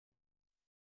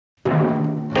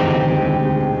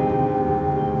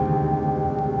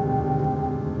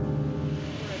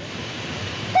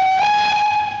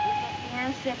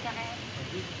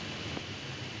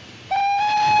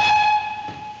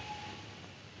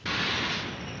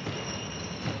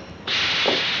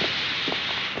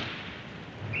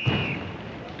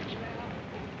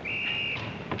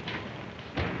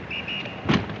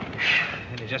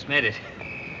made it.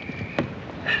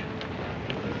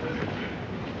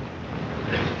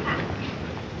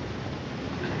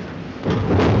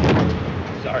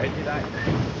 Sorry, did I?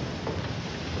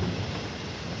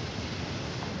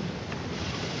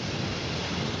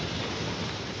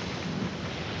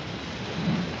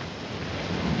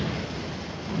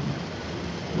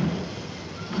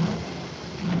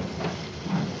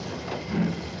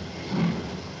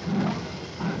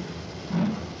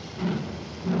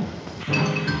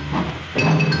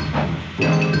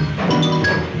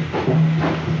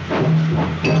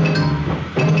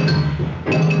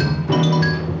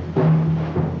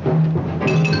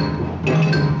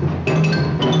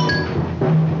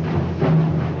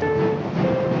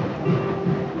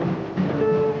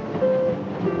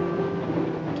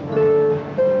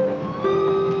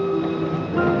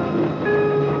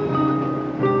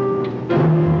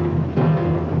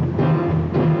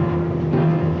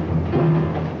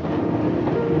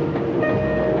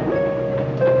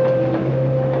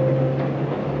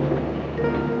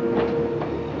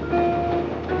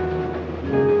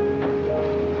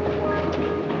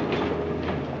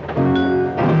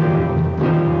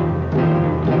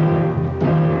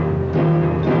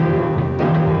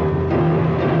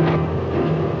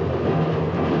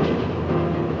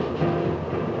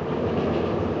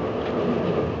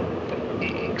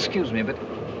 Excuse me, but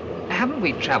haven't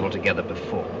we traveled together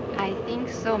before? I think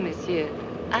so, monsieur.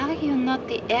 Are you not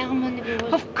the airman who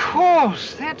was... Of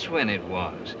course, that's when it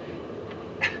was.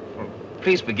 Well,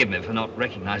 please forgive me for not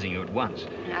recognizing you at once.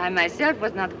 I myself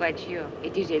was not quite sure.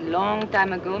 It is a long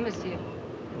time ago, monsieur.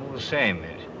 All the same,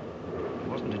 it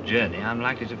wasn't a journey I'm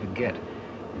likely to forget.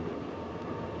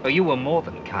 Oh, you were more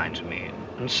than kind to me,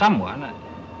 and someone,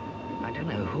 I don't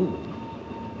know who,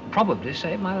 probably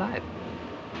saved my life.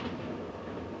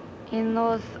 In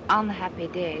those unhappy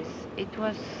days, it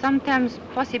was sometimes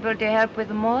possible to help with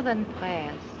more than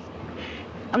prayers.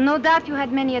 No doubt you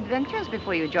had many adventures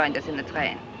before you joined us in the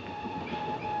train.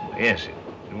 Yes,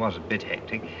 it was a bit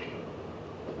hectic.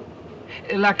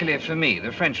 Luckily for me,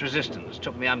 the French resistance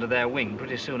took me under their wing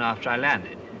pretty soon after I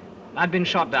landed. I'd been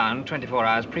shot down 24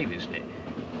 hours previously.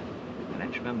 I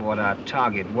don't remember what our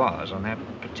target was on that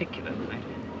particular night.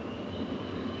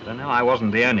 But I know I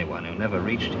wasn't the only one who never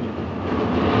reached it.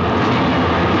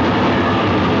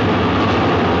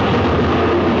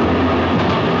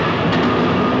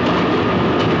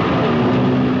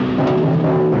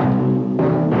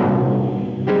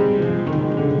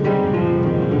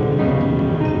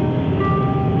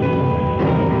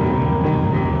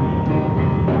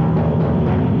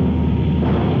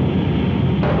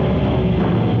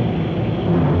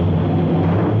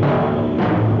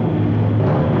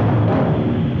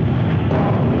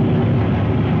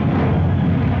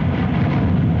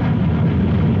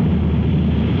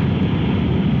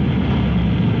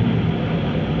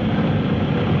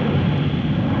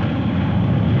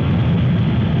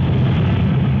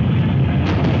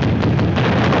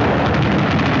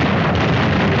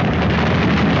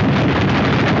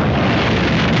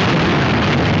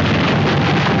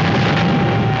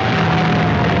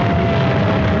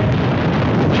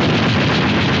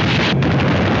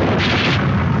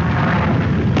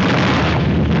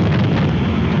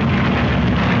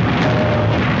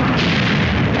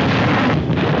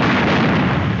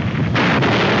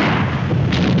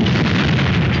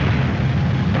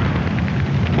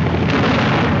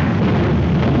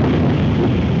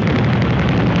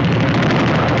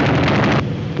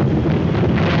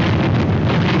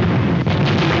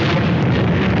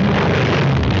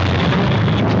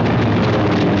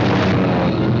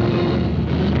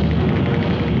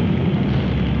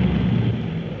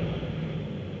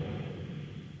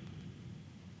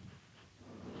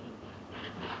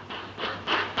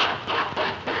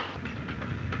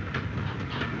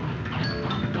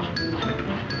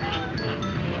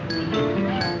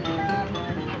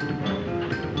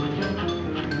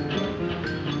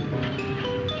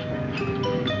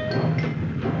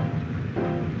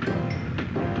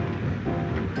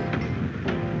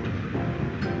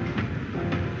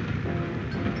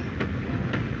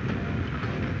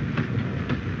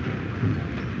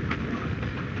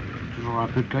 Un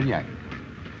peu de cognac,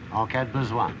 en cas de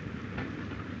besoin.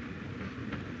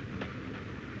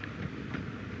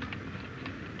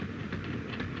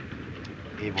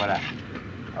 Et voilà.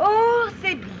 Oh,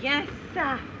 c'est bien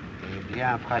ça. Et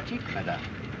bien pratique, madame.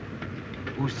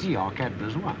 Aussi en cas de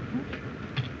besoin.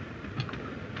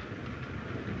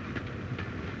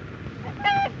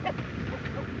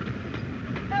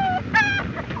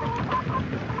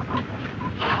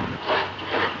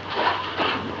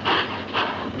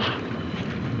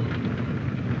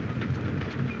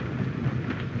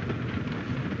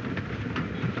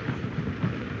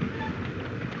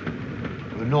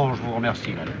 Non, je vous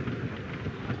remercie, madame.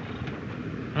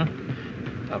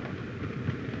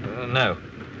 No.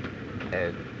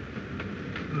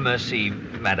 Merci,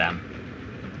 madame.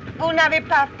 Vous n'avez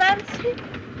pas faim, monsieur?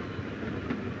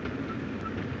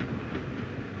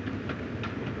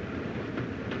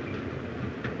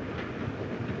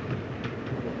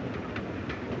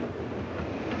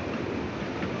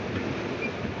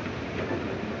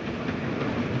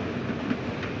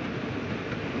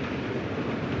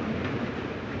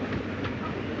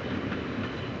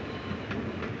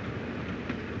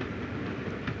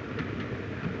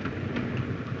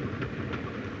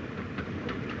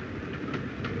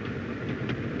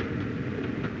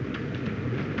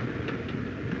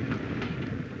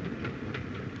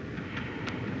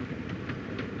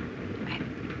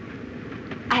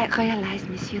 I realize,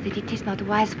 monsieur, that it is not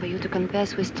wise for you to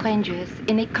converse with strangers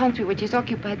in a country which is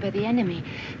occupied by the enemy.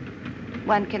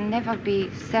 One can never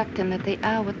be certain that they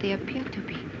are what they appear to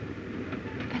be.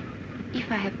 But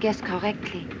if I have guessed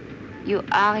correctly, you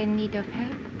are in need of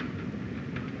help?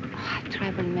 Oh, I've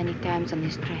traveled many times on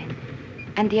this train,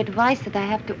 and the advice that I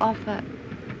have to offer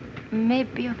may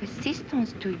be of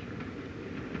assistance to you.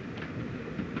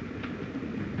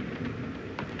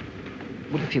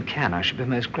 Well, if you can, I should be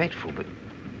most grateful, but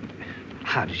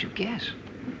how did you guess?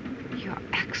 Your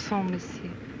accent, monsieur.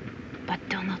 But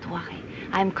do not worry.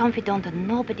 I am confident that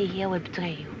nobody here will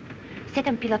betray you. C'est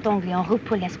un pilote anglais en route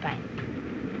pour l'Espagne.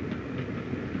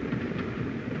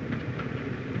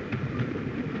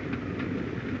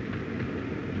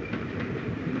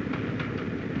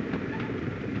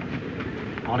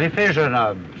 En effet, jeune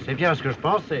homme, c'est bien ce que je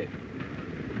pensais.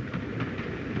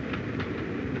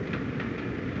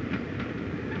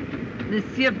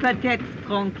 Monsieur peut être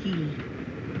tranquille.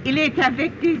 Il est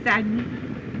avec des amis.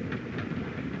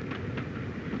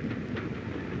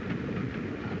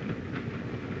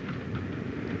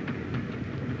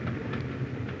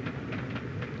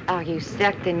 Are you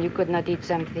certain you could not eat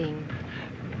something?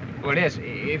 Well, yes,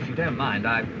 if you don't mind,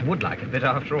 I would like a bit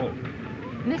after all.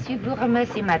 Monsieur vous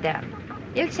remercie, madame.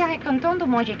 Il serait content de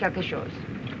manger quelque chose.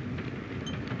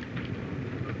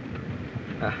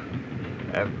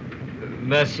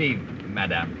 Merci,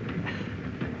 madame.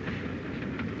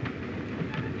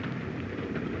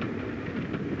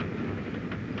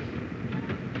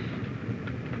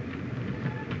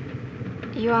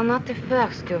 You are not the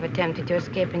first to have attempted to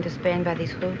escape into Spain by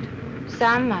this route.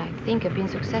 Some, I think, have been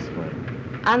successful.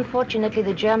 Unfortunately,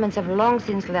 the Germans have long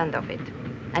since learned of it.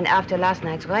 And after last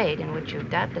night's raid, in which you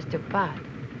doubtless took part,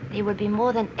 they will be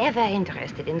more than ever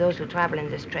interested in those who travel in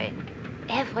this train.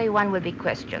 Everyone will be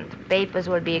questioned. Papers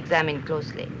will be examined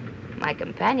closely. My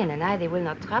companion and I they will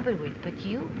not trouble with, but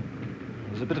you.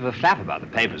 There's a bit of a flap about the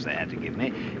papers they had to give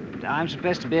me. I'm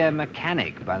supposed to be a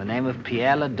mechanic by the name of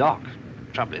Pierre Ledoc.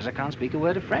 Trouble is, I can't speak a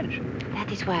word of French.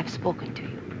 That is why I've spoken to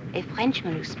you. A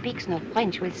Frenchman who speaks no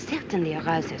French will certainly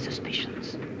arouse their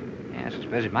suspicions. Yes, I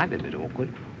suppose it might be a bit awkward.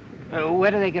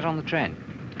 Where do they get on the train?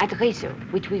 At Rizzo,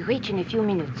 which we reach in a few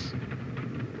minutes.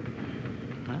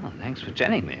 Well, thanks for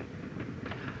telling me.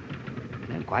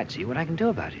 I don't quite see what I can do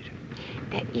about it.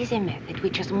 There is a method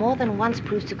which has more than once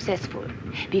proved successful.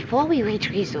 Before we reach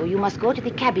Rizzo, you must go to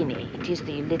the cabinet. It is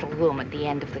the little room at the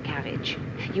end of the carriage.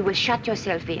 You will shut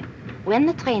yourself in. When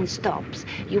the train stops,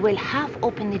 you will half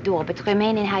open the door, but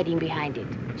remain in hiding behind it.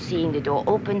 Seeing the door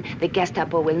open, the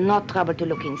Gestapo will not trouble to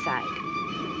look inside.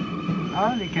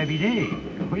 Ah, les cabinets.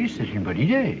 Oui, c'est une bonne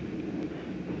idée.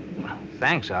 Well,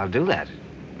 thanks, I'll do that.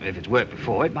 If it's worked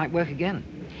before, it might work again.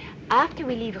 After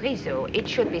we leave Rizzo, it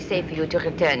should be safe for you to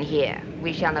return here.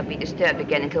 We shall not be disturbed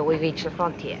again until we reach the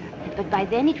frontier. But by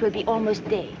then it will be almost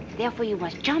day. Therefore, you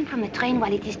must jump from the train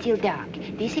while it is still dark.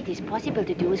 This it is possible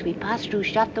to do as we pass through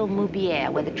Chateau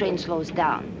Moubière, where the train slows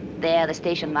down. There, the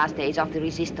station master is of the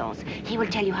Resistance. He will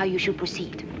tell you how you should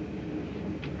proceed.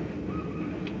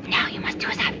 Now, you must do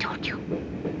as I've told you.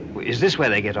 Is this where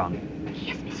they get on?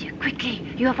 Yes, monsieur, quickly.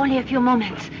 You have only a few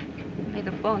moments. May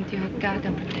the bon Dieu guard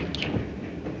and protect you.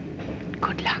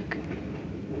 Good luck.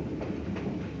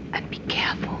 And be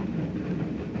careful.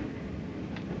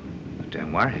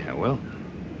 Don't worry, I will.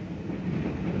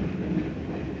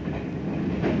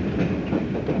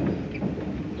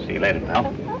 See you later,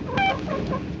 pal.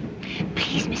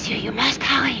 Please, monsieur, you must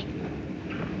hurry.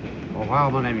 Au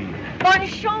revoir, mon ami. Bonne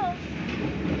chance.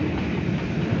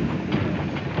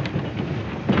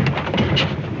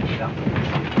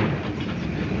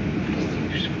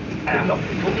 Alors,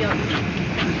 combien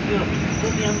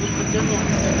vous tenir?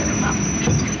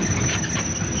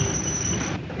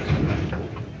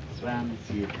 Soir,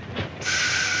 monsieur.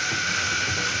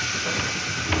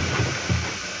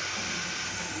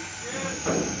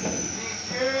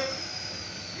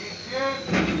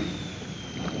 Messieurs,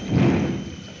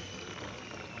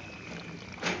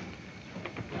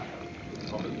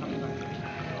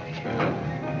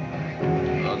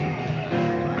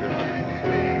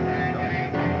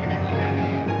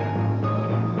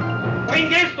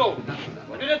 gehst du?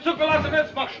 Wenn du dir zugelassen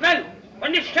willst, mach schnell.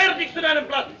 Und nicht stör dich zu deinem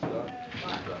Platz.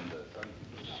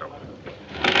 So.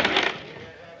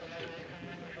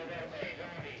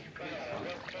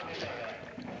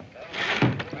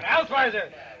 Meine Ausweise.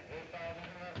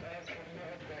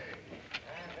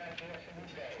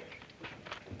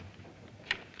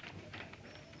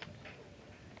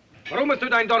 Warum hast du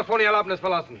dein Dorf ohne Erlaubnis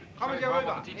verlassen? Kommen Sie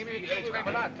rüber.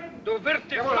 Du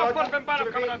wirst dich sofort beim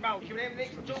Bahnhofkommandant melden.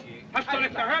 Hast du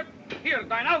nicht gehört? Hier,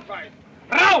 dein Ausweis.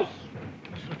 Raus!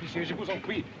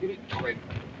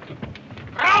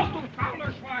 Raus, du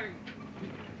faules Schwein!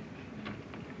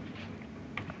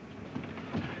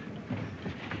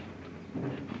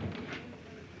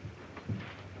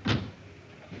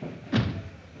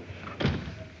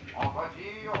 En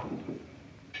voiture.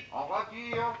 En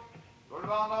voiture. Tout le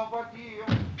monde en voiture.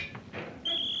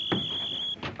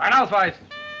 Dein Ausweis!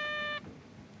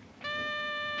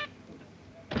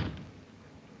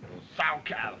 Du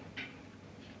Saukerl!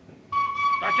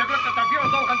 Du hast ja Glück, dass der Führer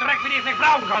solchen Dreck wie dich nicht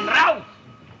brauchen kann. Raus!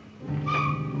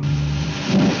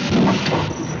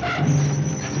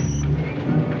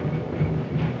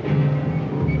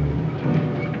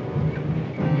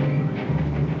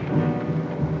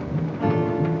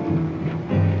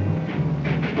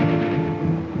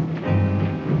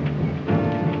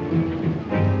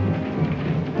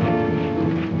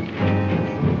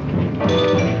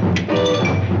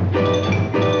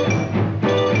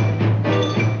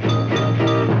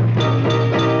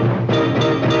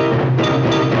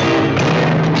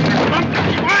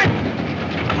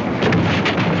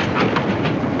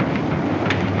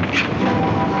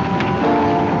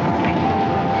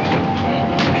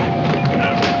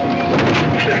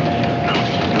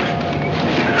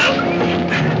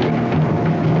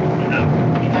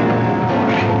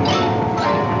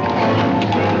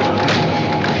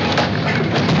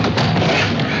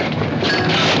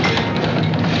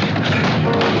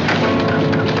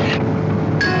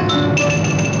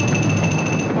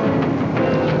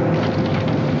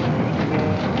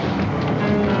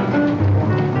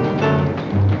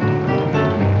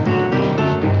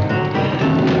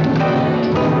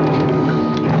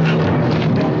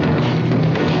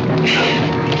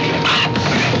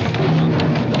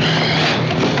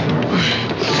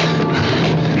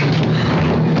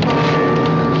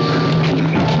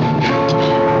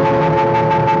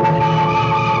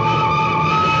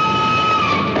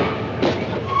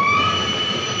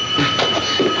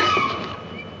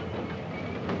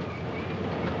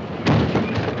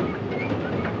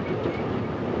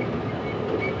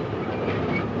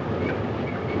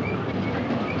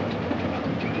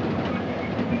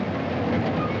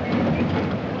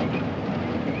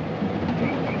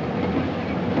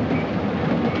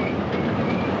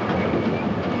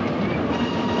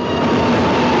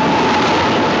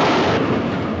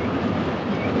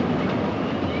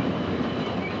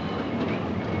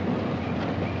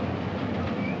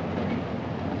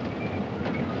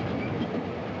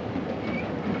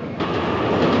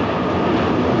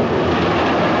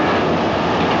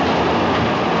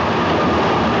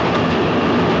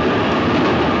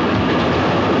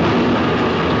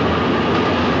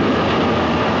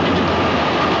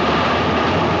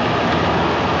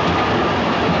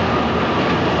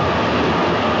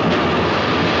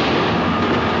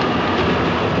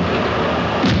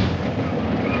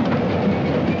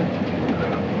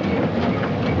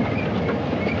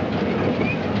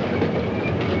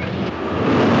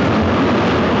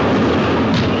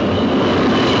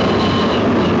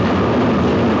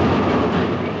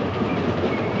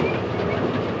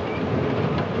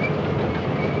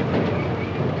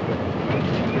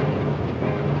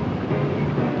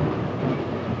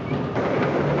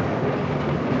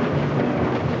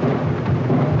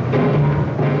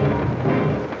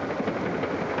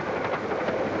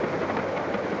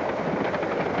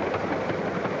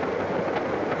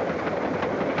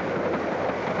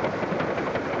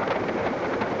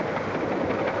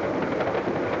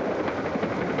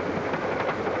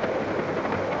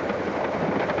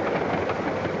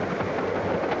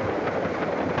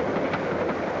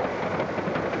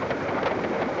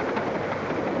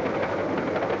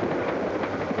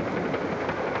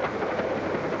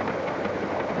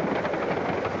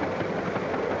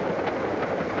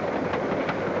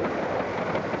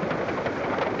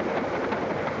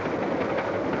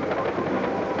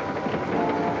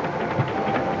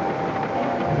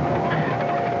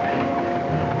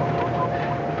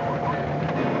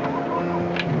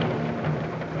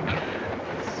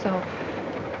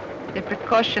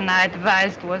 precaution I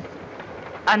advised was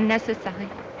unnecessary.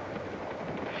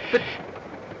 But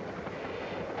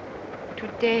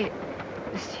today,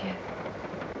 monsieur,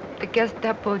 the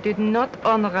Gestapo did not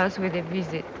honor us with a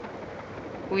visit.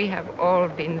 We have all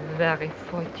been very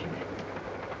fortunate.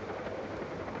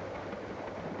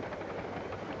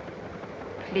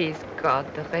 Please God,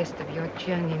 the rest of your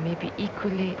journey may be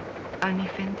equally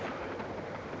uneventful.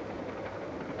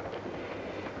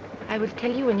 I will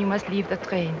tell you when you must leave the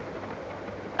train.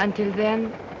 Until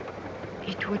then,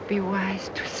 it would be wise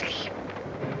to sleep.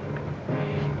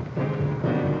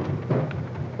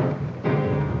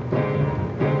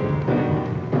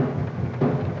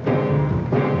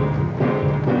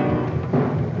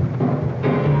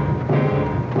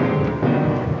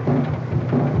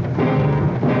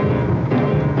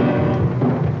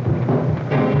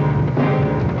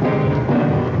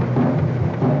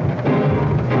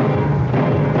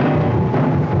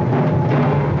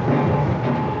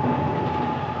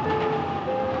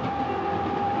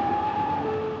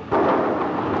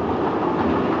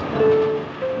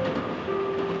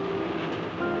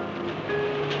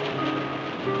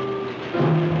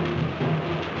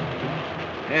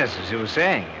 Yes, as you were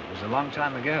saying, it was a long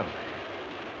time ago.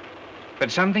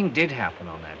 But something did happen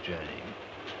on that journey,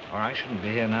 or I shouldn't be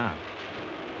here now.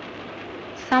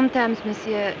 Sometimes,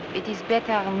 monsieur, it is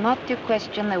better not to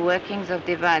question the workings of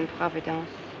divine providence.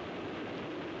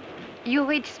 You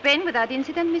reached Spain without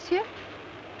incident, monsieur?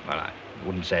 Well, I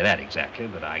wouldn't say that exactly,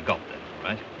 but I got there,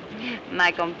 all right?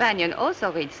 My companion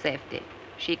also reached safety.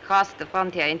 She crossed the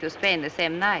frontier into Spain the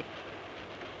same night.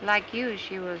 Like you,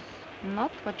 she was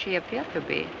not what she appeared to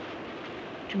be.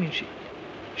 What do you mean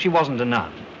she wasn't a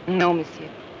nun? No, monsieur.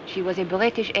 She was a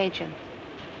British agent,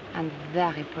 and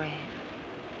very brave.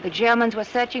 The Germans were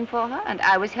searching for her, and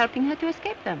I was helping her to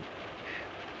escape them.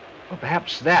 Well,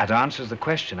 perhaps that answers the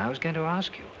question I was going to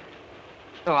ask you.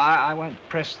 So I won't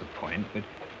press the point, but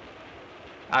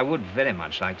I would very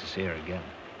much like to see her again.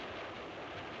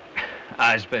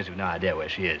 I suppose you've no idea where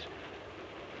she is.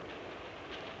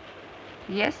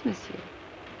 Yes, monsieur.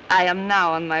 I am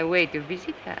now on my way to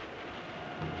visit her.